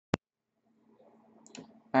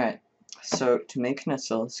Alright, so to make an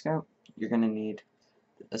oscilloscope, you're going to need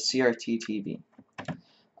a CRT TV.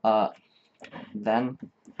 Then,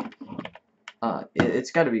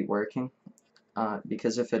 it's got to be working,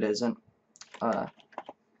 because if it isn't, it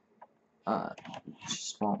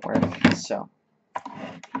just won't work. So,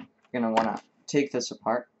 you're going to want to take this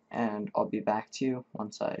apart, and I'll be back to you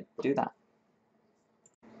once I do that.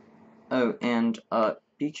 Oh, and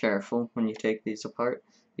be careful when you take these apart,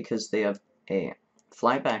 because they have a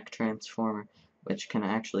flyback transformer, which can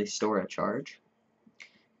actually store a charge,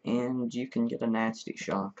 and you can get a nasty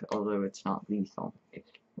shock, although it's not lethal,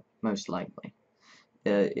 most likely.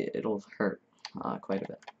 It'll hurt quite a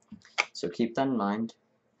bit. So keep that in mind,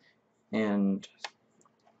 and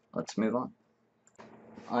let's move on.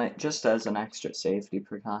 Just as an extra safety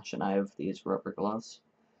precaution, I have these rubber gloves,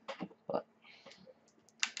 but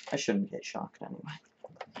I shouldn't get shocked anyway.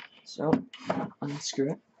 So,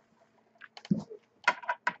 unscrew it.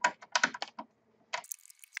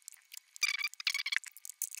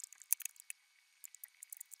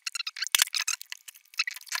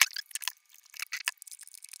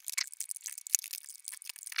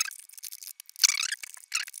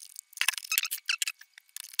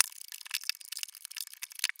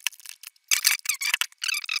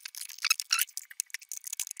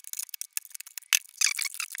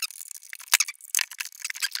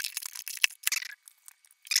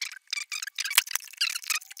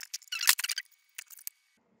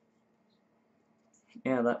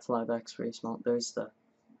 Yeah, that flyback's pretty small. There's the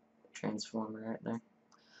transformer right there.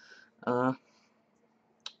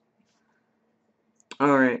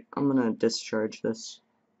 Alright, I'm gonna discharge this.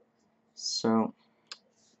 So,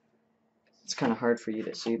 it's kind of hard for you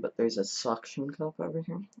to see, but there's a suction cup over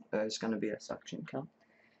here. There's gonna be a suction cup.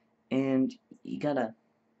 And you gotta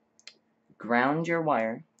ground your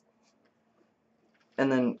wire,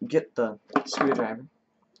 and then get the screwdriver.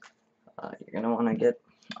 You're gonna wanna get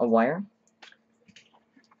a wire.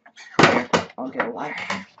 Here, I'll get a wire.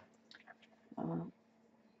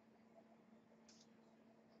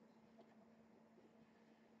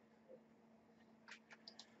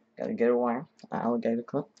 Gotta get a wire, alligator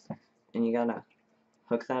clip, and you gotta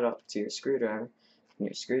hook that up to your screwdriver, and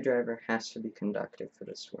your screwdriver has to be conductive for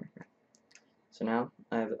this to work. So now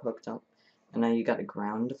I have it hooked up, and now you gotta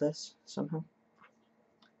ground this somehow.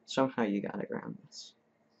 Somehow you gotta ground this.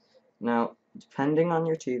 Now, depending on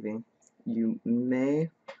your TV, you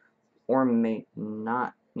may or may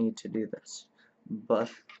not need to do this, but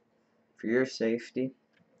for your safety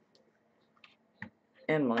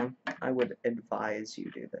and mine, I would advise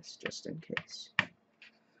you do this just in case.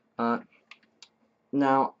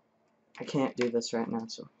 Now, I can't do this right now,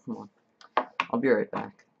 so hold on. I'll be right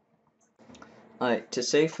back. To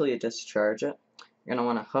safely discharge it, you're going to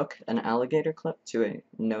want to hook an alligator clip to a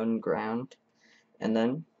known ground, and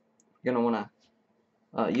then you're going to want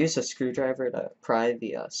to use a screwdriver to pry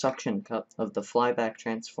the suction cup of the flyback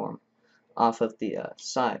transformer off of the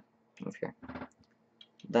side of here.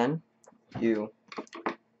 Then you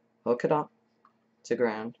hook it up to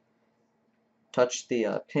ground, touch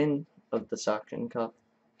the pin of the suction cup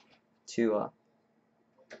to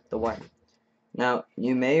the wire. Now,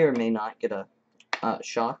 you may or may not get a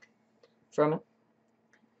shock from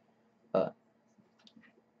it,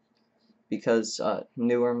 because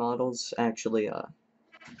newer models actually have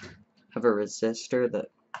a resistor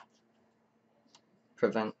that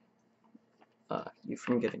prevent you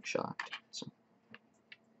from getting shocked. So,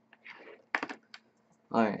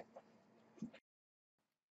 alright.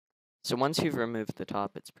 So once you've removed the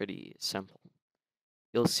top, it's pretty simple.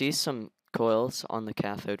 You'll see some coils on the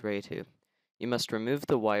cathode ray tube. You must remove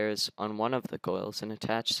the wires on one of the coils and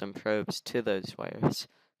attach some probes to those wires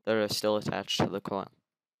that are still attached to the coil.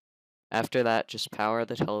 After that, just power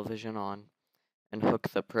the television on and hook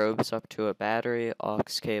the probes up to a battery, aux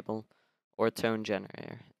cable, or tone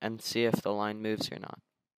generator and see if the line moves or not.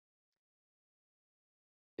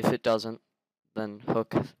 If it doesn't, then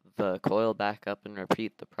hook the coil back up and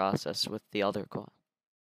repeat the process with the other coil.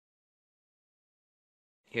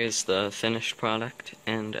 Here's the finished product,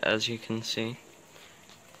 and as you can see,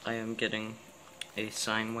 I am getting a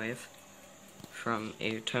sine wave from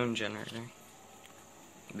a tone generator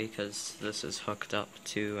because this is hooked up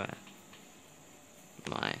to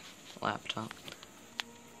my laptop,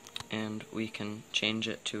 and we can change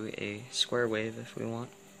it to a square wave if we want,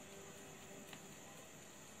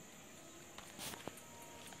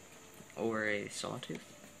 or a sawtooth,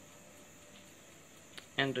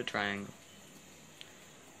 and a triangle.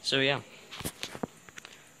 So yeah,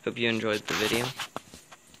 hope you enjoyed the video.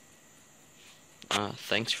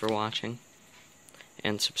 Thanks for watching,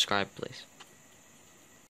 and subscribe please.